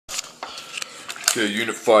Okay,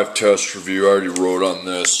 Unit 5 test review. I already wrote on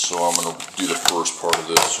this, so I'm going to do the first part of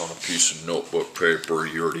this on a piece of notebook paper.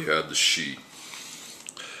 You already had the sheet.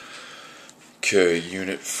 Okay,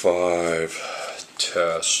 Unit 5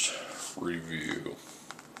 test review.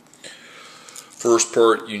 First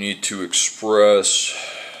part, you need to express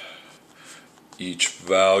each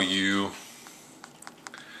value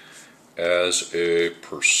as a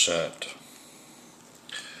percent.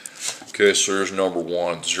 Okay, so here's number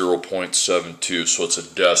 1, 0.72, so it's a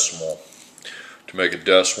decimal. To make a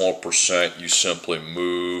decimal percent, you simply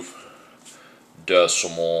move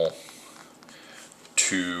decimal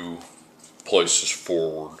 2 places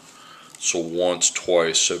forward. So once,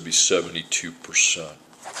 twice, that'd be 72%.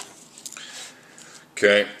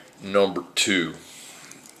 Okay, number 2,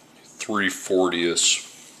 3/40.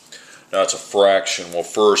 Now it's a fraction. Well,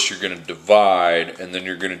 first you're going to divide, and then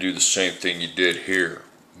you're going to do the same thing you did here.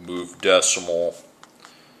 Move decimal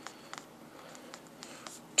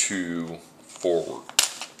 2 forward.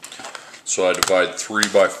 So I divide 3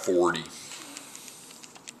 by 40.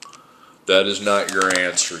 That is not your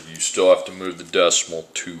answer. You still have to move the decimal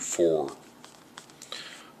 2 forward.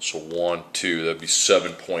 So 1, 2, that'd be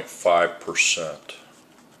 7.5%.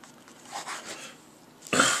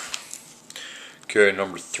 Okay,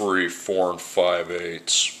 number 3, 4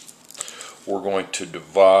 5/8. We're going to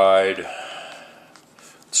divide.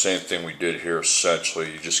 Same thing we did here essentially.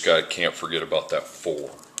 You just can't forget about that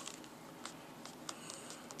 4.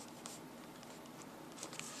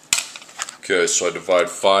 Okay, so I divide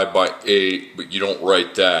 5 by 8, but you don't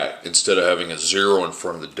write that. Instead of having a 0 in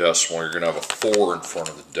front of the decimal, you're going to have a 4 in front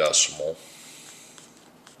of the decimal.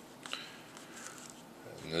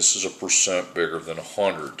 And this is a percent bigger than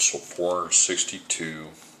 100, so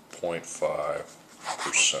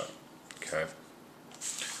 462.5%. Okay?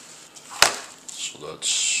 So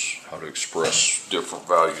that's how to express different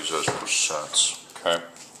values as percents. Okay?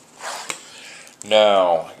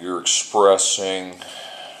 Now, you're expressing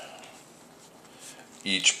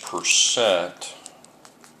each percent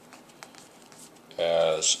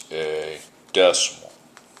as a decimal.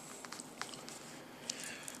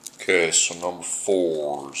 Okay, so number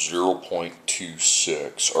 4,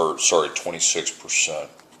 0.26, or sorry, 26%.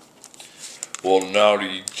 Well, now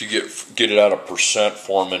to get it out of percent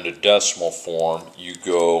form into decimal form, you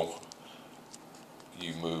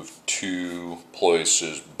move 2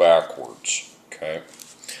 places backwards. Okay,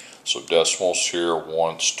 so decimals here,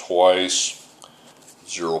 once, twice,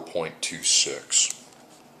 0.26.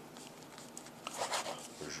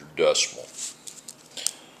 There's your decimal.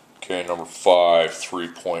 Okay, number 5,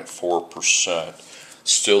 3.4%.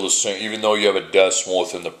 Still the same, even though you have a decimal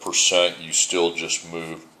within the percent, you still just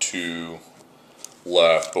move 2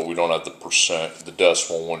 left, but we don't have the percent. The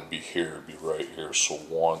decimal wouldn't be here, it'd be right here. So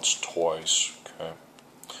once, twice, okay.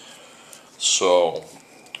 So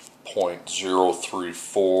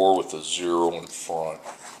 0.034 with a 0 in front.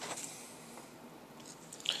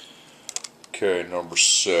 Okay, number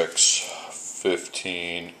 6,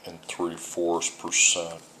 15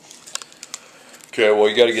 3/4%. Okay, well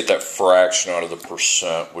you got to get that fraction out of the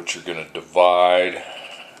percent, which you're going to divide,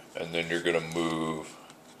 and then you're going to move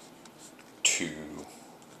 2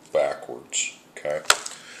 backwards. Okay.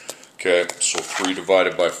 Okay, so 3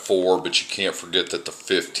 divided by 4, but you can't forget that the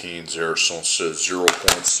 15's there, so instead of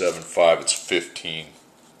 0.75, it's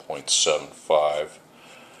 15.75.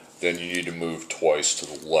 Then you need to move twice to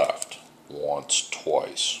the left. Once,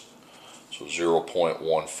 twice. So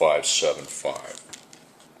 0.1575.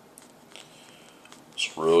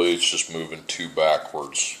 So really it's just moving 2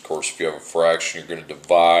 backwards. Of course, if you have a fraction, you're going to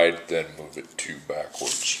divide, then move it 2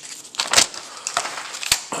 backwards.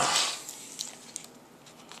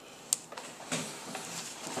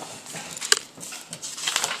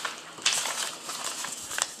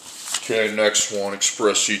 Okay, next one,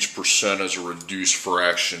 express each percent as a reduced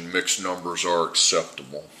fraction. Mixed numbers are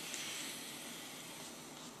acceptable.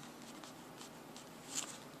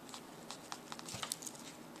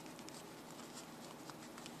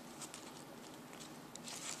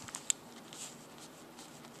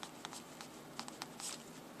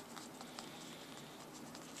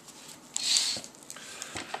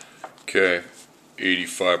 Okay,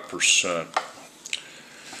 85%.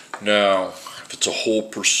 Now, if it's a whole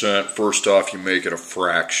percent, first off you make it a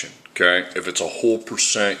fraction. Okay, if it's a whole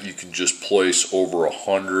percent, you can just place over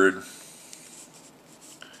 100.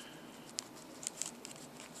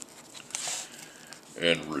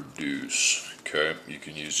 And reduce. Okay, you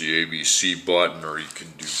can use the ABC button, or you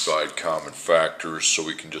can divide common factors, so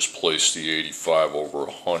we can just place the 85 over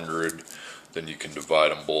 100. Then you can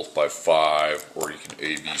divide them both by 5, or you can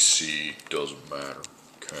ABC, doesn't matter.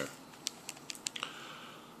 Okay.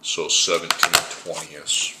 So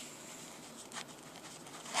 17/20.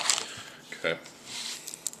 Okay.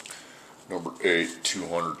 Number 8,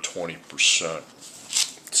 220%.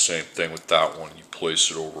 Same thing with that one. You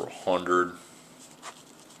place it over 100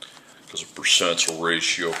 because a percent's a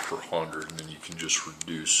ratio per 100, and then you can just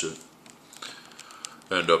reduce it.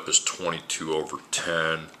 End up as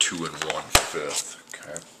 22/10, 2 1/5.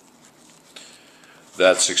 Okay.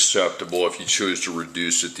 That's acceptable. If you choose to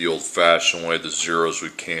reduce it the old-fashioned way, the zeros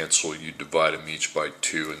would cancel. You divide them each by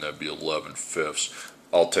 2, and that'd be 11/5.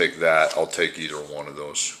 I'll take that. I'll take either one of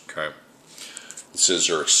those. Okay. It says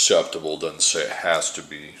they're acceptable. It doesn't say it has to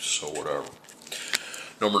be, so whatever.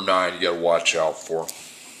 Number 9, you got to watch out for.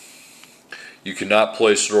 You cannot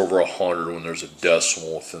place it over 100 when there's a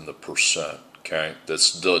decimal within the percent. Okay,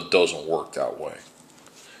 that doesn't work that way.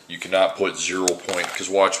 You cannot put 0. Because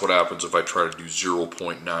watch what happens if I try to do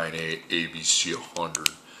 0.98 ABC 100.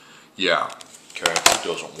 Yeah, okay, it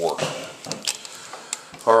doesn't work.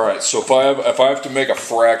 All right, so if I have to make a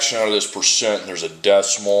fraction out of this percent and there's a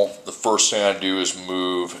decimal, the first thing I do is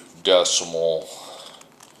move decimal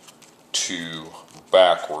to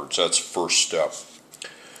backwards. That's the first step.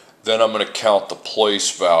 Then I'm going to count the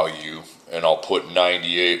place value, and I'll put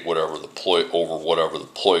 98 over whatever the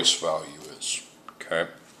place value is. Okay.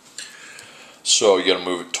 So you got to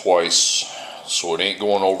move it twice. So it ain't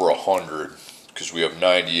going over 100 because we have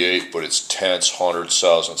 98, but it's tenths, hundreds,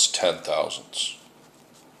 thousandths, 10,000ths.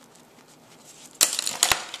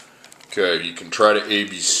 Okay, you can try to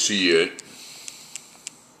ABC it.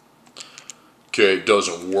 Okay, it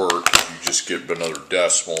doesn't work. You just get another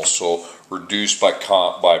decimal. So reduce by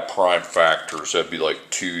prime factors. That'd be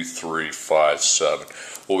like 2, 3, 5, 7.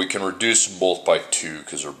 Well, we can reduce them both by 2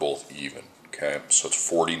 because they're both even. Okay, so it's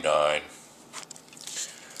 49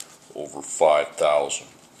 over 5,000.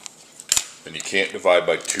 And you can't divide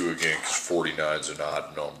by 2 again because 49 is an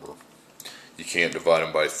odd number. You can't divide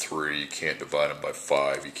them by 3. You can't divide them by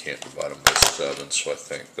 5. You can't divide them by 7. So I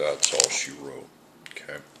think that's all she wrote.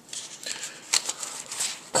 Okay.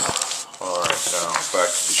 Alright, now back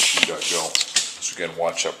to the sheet I go. So again,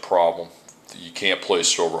 watch that problem. You can't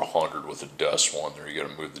place it over 100 with a decimal in there. You got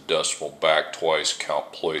to move the decimal back twice,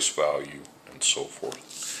 count place value, and so forth.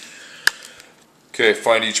 Okay,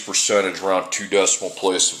 find each percentage around 2 decimal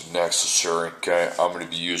places if necessary. Okay, I'm going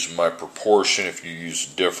to be using my proportion. If you use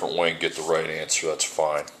a different way and get the right answer, that's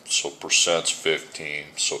fine. So percent's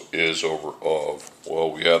 15. So is over of.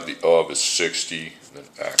 Well, we have the of is 60, and then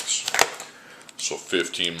x. So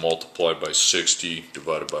 15 multiplied by 60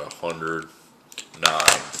 divided by 100,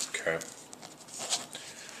 9. Okay.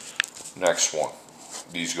 Next one.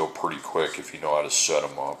 These go pretty quick if you know how to set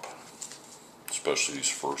them up, especially these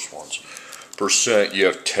first ones. Percent, you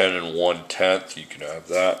have 10 1/10. You can have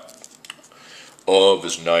that. Of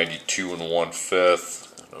is 92 1/5.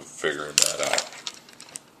 I'm figuring that out.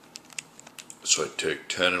 So I take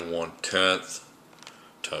 10 1/10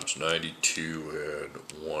 times 92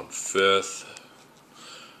 1/5.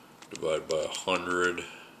 Divided by 100.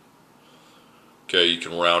 Okay, you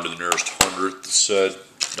can round to the nearest hundredth. It said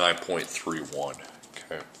 9.31.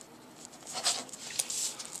 Okay.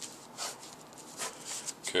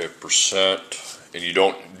 Okay, percent. And you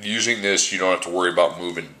don't, using this, you don't have to worry about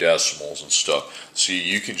moving decimals and stuff. See,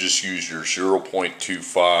 you can just use your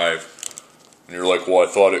 0.25, and you're like, well, I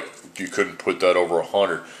thought you couldn't put that over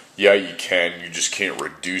 100. Yeah, you can. You just can't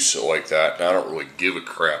reduce it like that. And I don't really give a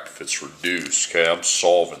crap if it's reduced. Okay, I'm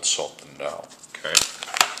solving something now. Okay.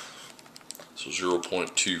 So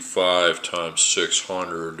 0.25 times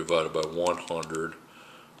 600 divided by 100,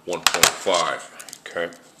 1.5.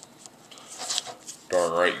 Okay.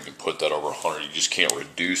 Darn right you can put that over 100. You just can't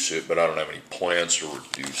reduce it, but I don't have any plans to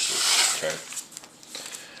reduce it. Okay.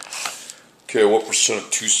 Okay, what percent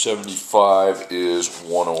of 275 is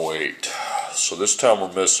 108? So this time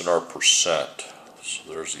we're missing our percent. So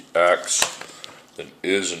there's the x, then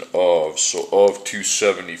is and of. So of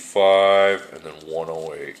 275 and then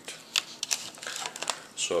 108.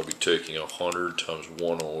 So I'll be taking 100 times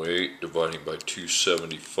 108, dividing by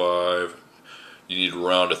 275. You need to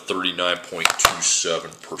round to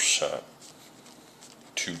 39.27%.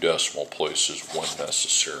 2 decimal places when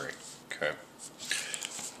necessary. Okay.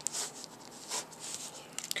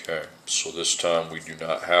 Okay, so this time we do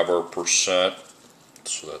not have our percent,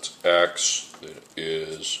 so that's x, then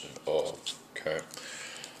is, and of. Okay,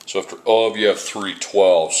 so after of you have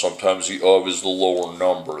 312. Sometimes the of is the lower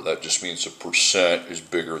number. That just means the percent is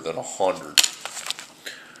bigger than 100.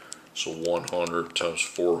 So 100 times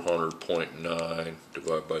 400.9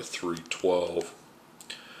 divided by 312,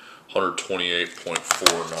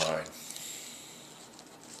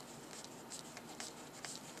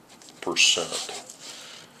 128.49%.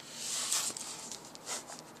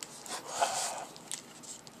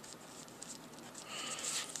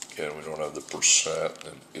 Again, we don't have the percent.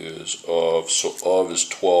 And is of, so of is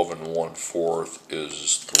 12 and 1/4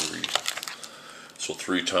 is 3. So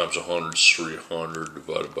 3 times 100 is 300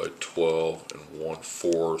 divided by 12 and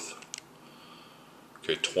 1/4.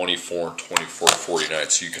 Okay, 24 and 24, 49.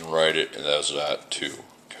 So you can write it as that too.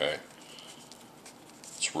 Okay.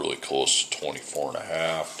 It's really close to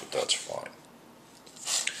 24.5, but that's fine.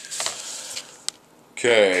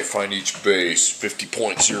 Okay, find each base.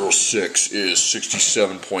 50.06 is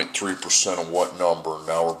 67.3% of what number?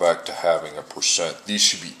 Now we're back to having a percent. These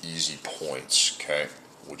should be easy points, okay?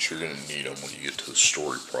 Which you're going to need them when you get to the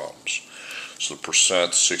story problems. So the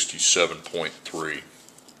percent, 67.3.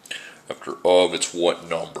 After of, it's what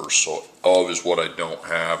number? So of is what I don't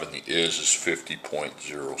have, and the is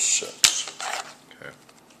 50.06. Okay.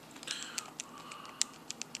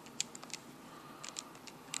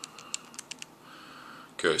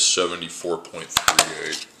 Okay,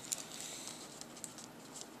 74.38.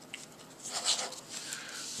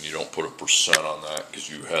 And you don't put a percent on that because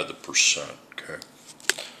you had the percent, okay?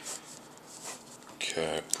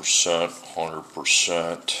 Okay, percent,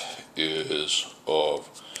 100% is of.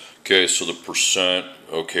 Okay, so the percent,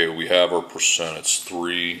 okay, we have our percent. It's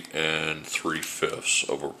 3 3/5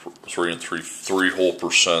 of a 3 whole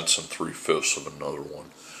percents and 3/5 of another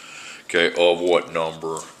one. Okay, of what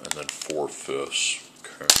number? And then 4/5.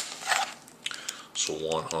 Okay, so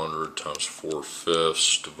 100 times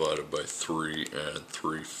 4/5 divided by 3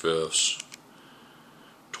 3/5.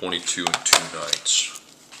 22 2/9.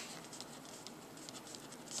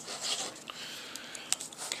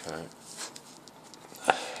 Okay.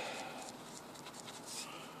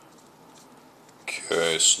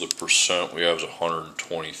 Okay, so the percent we have is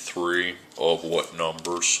 123 of what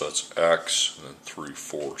number? So that's x and then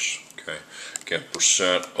 3/4. Okay, again,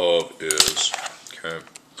 percent of is, okay,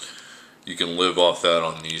 you can live off that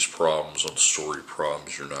on these problems. On story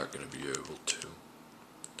problems, you're not going to be able to.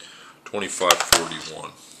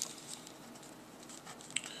 2541.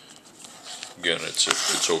 Again,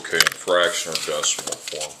 it's okay in fraction or decimal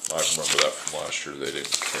form. I remember that from last year. They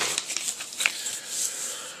didn't care.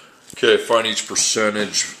 Okay, find each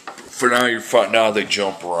percentage. For now, now they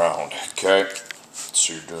jump around. Okay,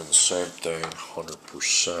 so you're doing the same thing.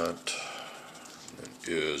 100%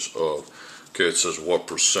 is of. Okay, it says what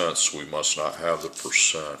percent, so we must not have the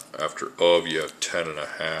percent. After of, you have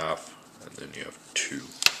 10.5, and then you have 2.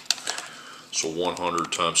 So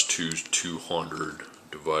 100 times 2 is 200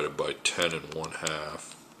 divided by 10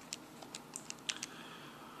 1/2.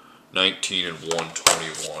 19 and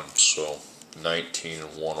 1/21. So 19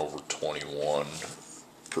 and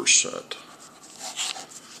 1/21%.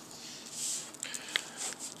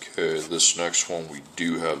 Okay, this next one we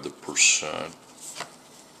do have the percent.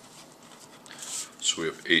 So we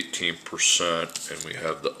have 18% and we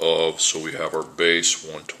have the of, so we have our base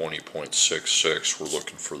 120.66. We're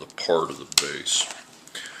looking for the part of the base.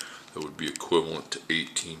 That would be equivalent to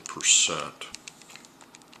 18%.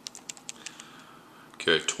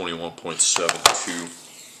 Okay, 21.72.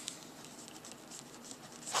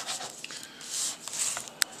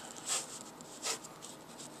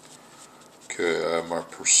 Okay, I have my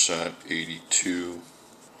percent, 82.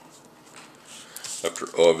 After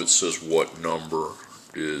of, it says what number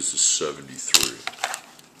is 73.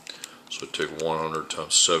 So I take 100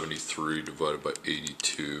 times 73 divided by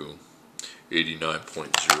 82,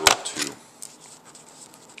 89.02.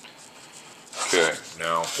 Okay,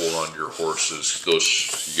 now hold on to your horses. Those,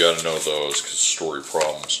 you got to know those because story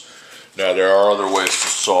problems. Now there are other ways to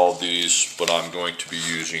solve these, but I'm going to be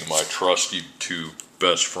using my trusty two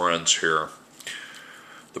best friends here.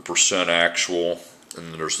 The percent actual,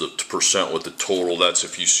 and then there's the percent with the total. That's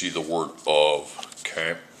if you see the word of,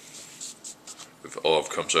 okay? If of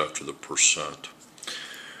comes after the percent.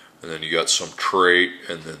 And then you got some trait,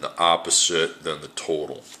 and then the opposite, then the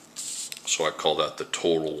total. So I call that the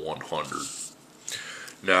total 100.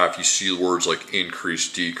 Now if you see words like increase,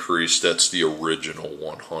 decrease, that's the original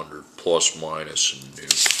 100, plus, minus, and new.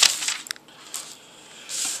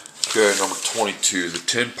 Okay, number 22. The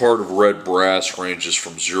tin part of red brass ranges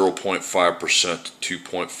from 0.5% to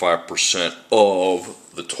 2.5% of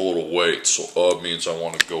the total weight. So of means I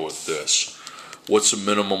want to go with this. What's the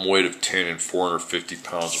minimum weight of tin and 450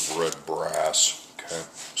 pounds of red brass? Okay,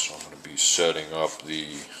 so I'm going to be setting up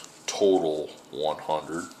the total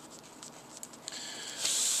 100.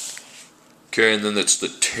 Okay, and then that's the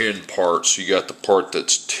tin part. So you got the part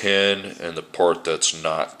that's tin and the part that's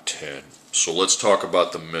not tin. So let's talk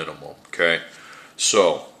about the minimum, okay?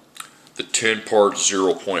 So the tin part,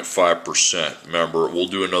 0.5%. Remember, we'll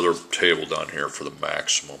do another table down here for the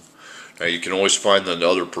maximum. Now you can always find the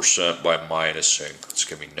other percent by minusing. It's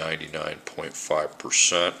going to be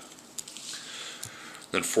 99.5%.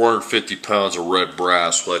 Then 450 pounds of red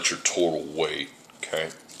brass, well, that's your total weight.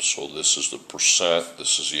 Okay, so this is the percent,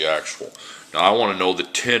 this is the actual. Now I want to know the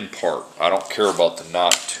tin part. I don't care about the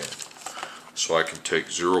not tin. So I can take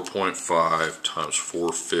 0.5 times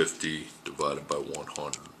 450 divided by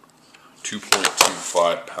 100.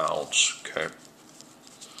 2.25 pounds, okay?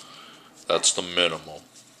 That's the minimum.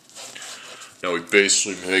 Now we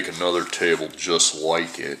basically make another table just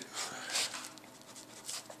like it.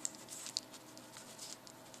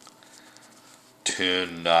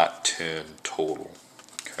 Tin, not tin, total,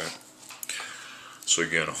 okay? So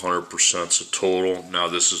again, 100% is the total. Now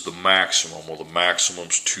this is the maximum. Well, the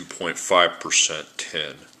maximum's 2.5%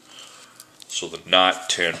 tin. So the not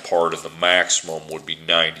tin part of the maximum would be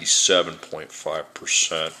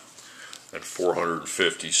 97.5%, and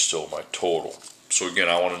 450 is still my total. So again,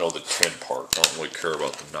 I want to know the tin part. I don't really care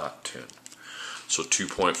about the not tin. So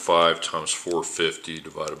 2.5 times 450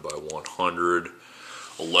 divided by 100,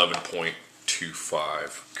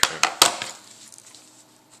 11.25. Okay.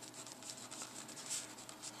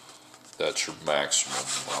 That's your maximum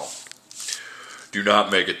amount. Do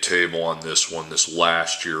not make a table on this one, this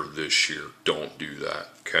last year or this year. Don't do that,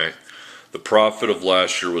 okay? The profit of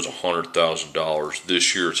last year was $100,000.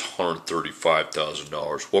 This year it's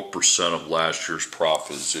 $135,000. What percent of last year's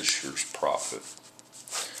profit is this year's profit?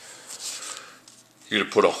 You're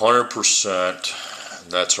going to put 100%,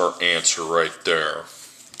 and that's our answer right there.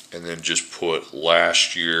 And then just put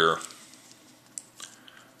last year,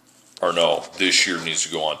 or no, this year needs to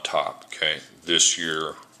go on top, okay? This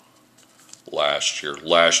year, last year.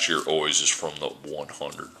 Last year always is from the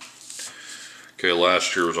 100. Okay,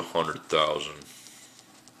 last year was 100,000.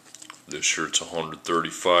 This year it's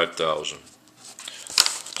 135,000.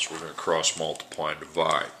 So we're going to cross multiply and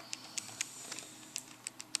divide.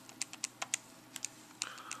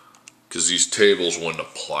 Because these tables wouldn't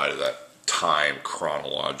apply to that time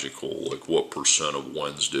chronological, like what percent of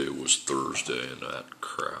Wednesday was Thursday and that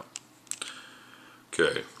crap.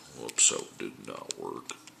 Okay, whoops, that did not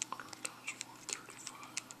work.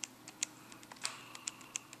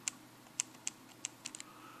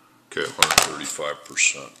 Okay,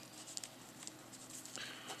 135%.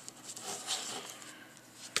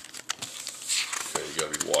 Okay, you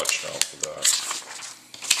gotta be watching out for that.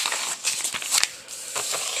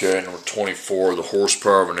 Okay, number 24, the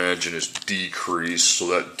horsepower of an engine is decreased, so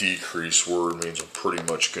that decrease word means I'm pretty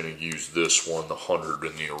much going to use this one, the 100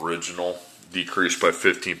 in the original. Decreased by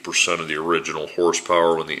 15% of the original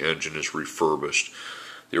horsepower when the engine is refurbished.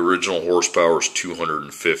 The original horsepower is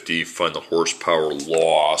 250. Find the horsepower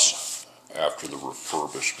loss after the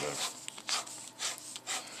refurbishment.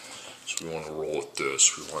 So we want to roll with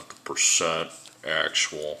this. We want the percent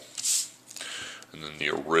actual, and then the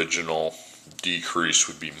original decrease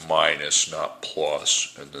would be minus, not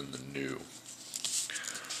plus, and then the new.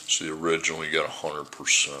 So the original, you got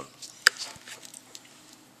 100%.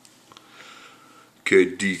 Okay,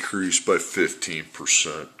 decreased by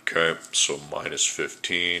 15%. Okay, so minus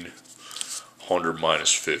 15. 100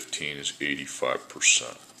 minus 15 is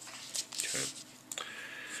 85%. Okay.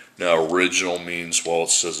 Now original means, well, it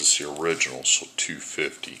says it's the original, so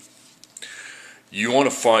 250. You don't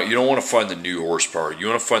want to find the new horsepower. You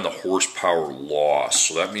want to find the horsepower loss.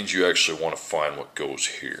 So that means you actually want to find what goes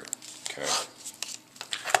here. Okay.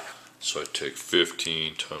 So I take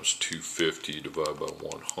 15 times 250 divided by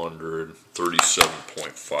 100,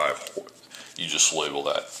 37.5. You just label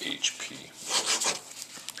that HP.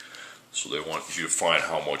 So they want you to find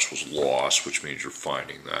how much was lost, which means you're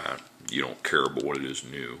finding that. You don't care about what it is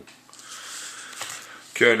new.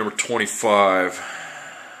 Okay, number 25.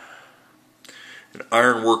 An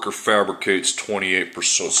iron worker fabricates 28%,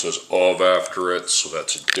 so it says of after it, so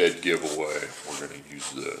that's a dead giveaway. We're going to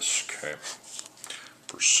use this, okay?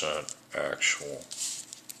 Percent actual.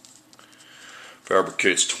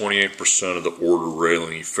 Fabricates 28% of the order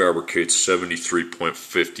railing. He fabricates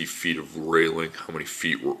 73.50 feet of railing. How many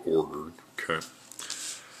feet were ordered? Okay.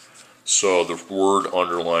 So the word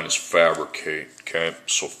underline is fabricate. Okay.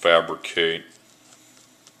 So fabricate,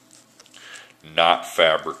 not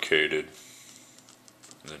fabricated,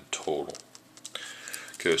 and then total.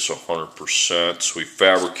 Okay, so 100%. So we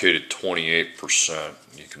fabricated 28%.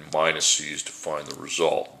 You can minus these to find the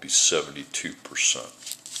result. It'd be 72%.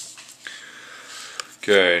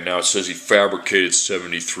 Okay, now it says he fabricated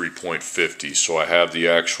 73.50. So I have the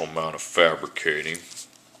actual amount of fabricating.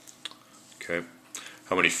 Okay,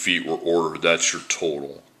 how many feet were ordered? That's your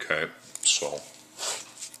total. Okay, so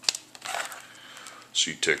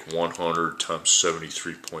you take 100 times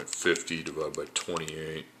 73.50 divided by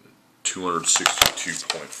 28.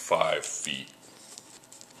 262.5 feet.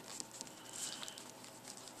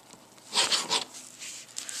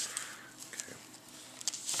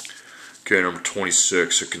 Okay, number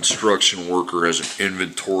 26, a construction worker has an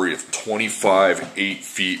inventory of 25 8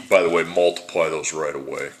 feet. By the way, multiply those right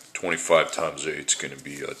away. 25 times 8 is going to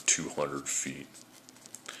be 200 feet.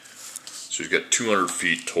 So he's got 200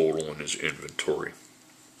 feet total in his inventory.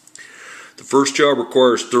 The first job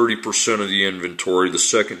requires 30% of the inventory. The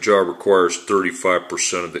second job requires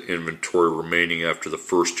 35% of the inventory remaining after the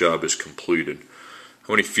first job is completed.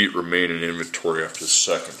 How many feet remain in inventory after the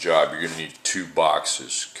second job? You're going to need 2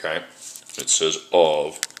 boxes, okay? It says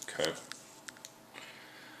of, okay?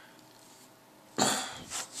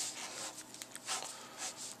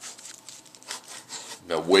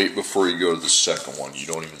 Now wait before you go to the second one. You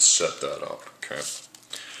don't even set that up, okay?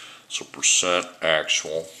 So percent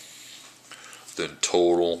actual, then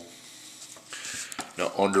total.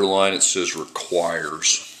 Now underline it says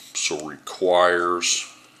requires. So requires,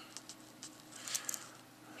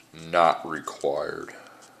 not required.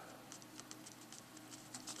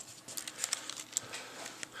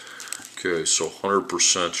 Okay, so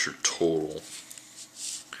 100% is your total.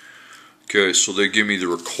 Okay, so they give me the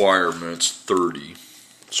requirements 30,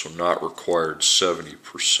 so not required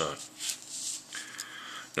 70%.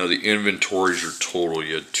 Now the inventory is your total.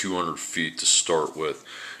 You had 200 feet to start with.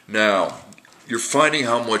 Now, you're finding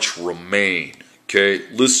how much remain. Okay,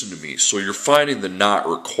 listen to me. So you're finding the not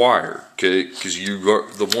required. Okay, because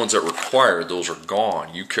the ones that required, those are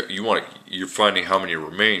gone. You're finding how many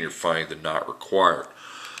remain. You're finding the not required.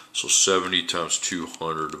 So 70 times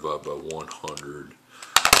 200 divided by 100,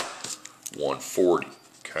 140.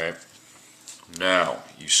 Okay. Now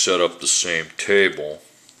you set up the same table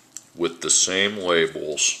with the same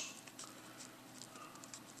labels.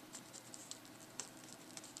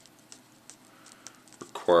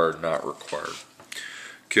 Required, not required.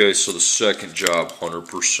 Okay, so the second job,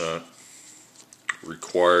 100%.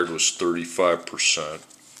 Required was 35%.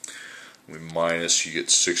 We minus, you get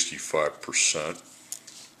 65%.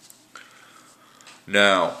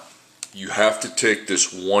 Now, you have to take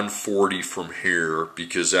this 140 from here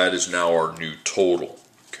because that is now our new total,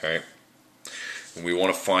 okay? And we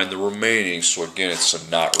want to find the remaining, so again, it's a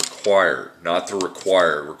not required, not the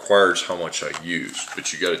required. Required is how much I used,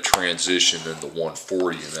 but you got to transition in the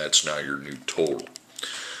 140, and that's now your new total.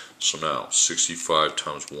 So now, 65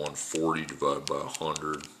 times 140 divided by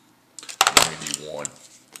 100, 91,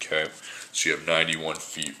 okay? So you have 91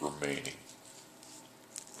 feet remaining.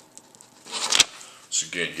 So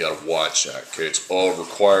again, you got to watch that, okay? It's all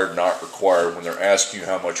required, not required. When they're asking you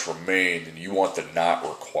how much remained, and you want the not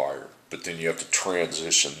required, but then you have to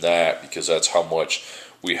transition that because that's how much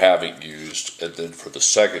we haven't used, and then for the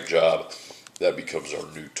second job, that becomes our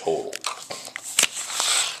new total.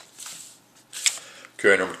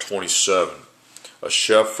 Okay, number 27. A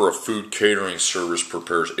chef for a food catering service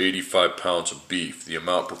prepares 85 pounds of beef. The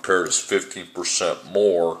amount prepared is 15%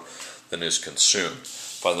 more than is consumed.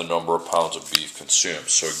 Find the number of pounds of beef consumed.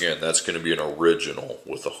 So again, that's going to be an original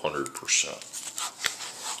with 100%.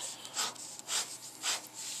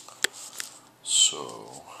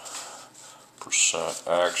 So, percent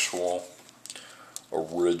actual,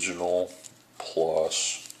 original,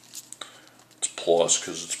 plus, it's plus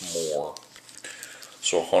because it's more.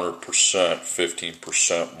 So 100%,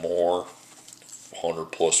 15% more, 100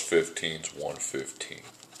 plus 15 is 115.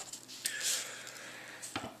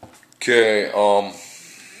 Okay,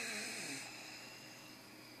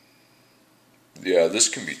 yeah, this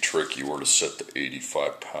can be tricky where to set the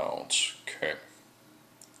 85 pounds, okay.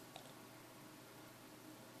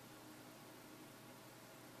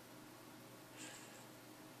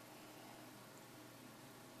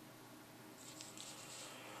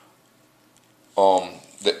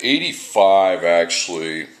 The 85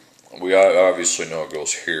 actually, we obviously know it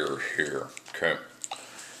goes here, here, okay.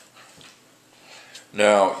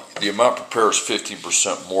 Now, the amount prepared is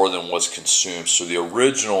 15% more than what's consumed. So the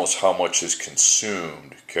original is how much is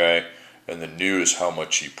consumed, okay? And the new is how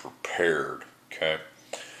much you prepared, okay?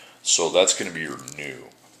 So that's going to be your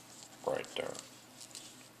new right there.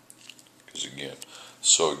 Because again,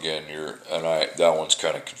 that one's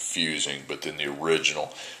kind of confusing, but then the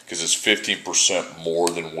original, because it's 15% more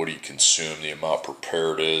than what he consumed, the amount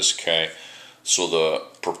prepared is, okay? So the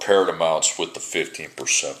prepared amount's with the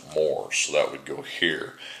 15% more, so that would go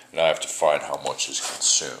here. And I have to find how much is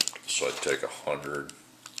consumed. So I take 100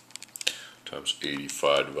 times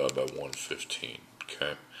 85 divided by 115,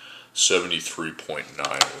 okay? 73.91,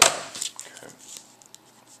 okay?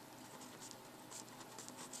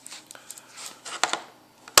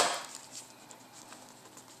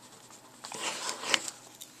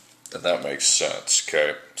 And that makes sense,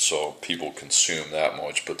 okay? So people consume that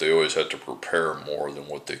much, but they always have to prepare more than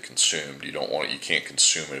what they consumed. You can't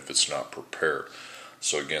consume it if it's not prepared.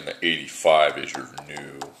 So again, the 85 is your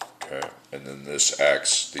new, okay? And then this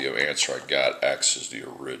X, the answer I got, X is the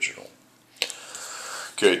original.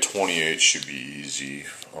 Okay, 28 should be easy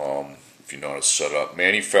if you know how to set up.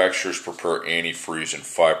 Manufacturers prepare antifreeze in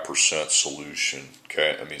 5% solution.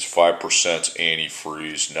 Okay, that means 5% is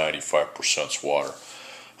antifreeze, 95% is water.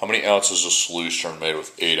 How many ounces of solution are made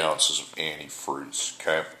with 8 ounces of antifreeze?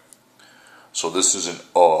 Okay, so this is an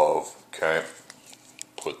of, okay?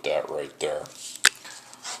 Put that right there.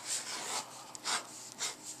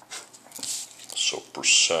 So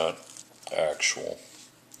percent actual.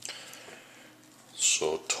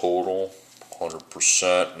 So total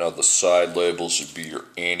 100%. Now the side labels would be your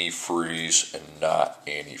antifreeze and not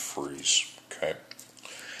antifreeze. Okay.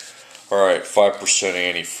 All right, 5%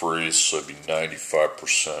 antifreeze, so it'd be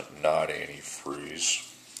 95% not antifreeze.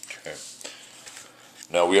 Okay.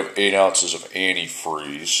 Now we have 8 ounces of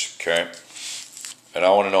antifreeze. Okay. And I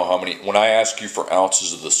want to know how many. When I ask you for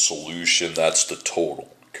ounces of the solution, that's the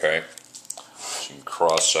total. Okay. So you can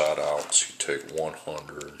cross that out. So you take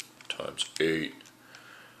 100 times 8.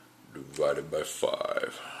 Divided by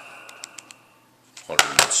 5,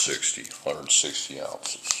 160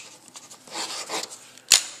 ounces.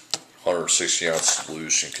 160 ounce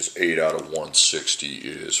solution, because 8 out of 160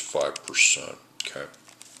 is 5%. Okay.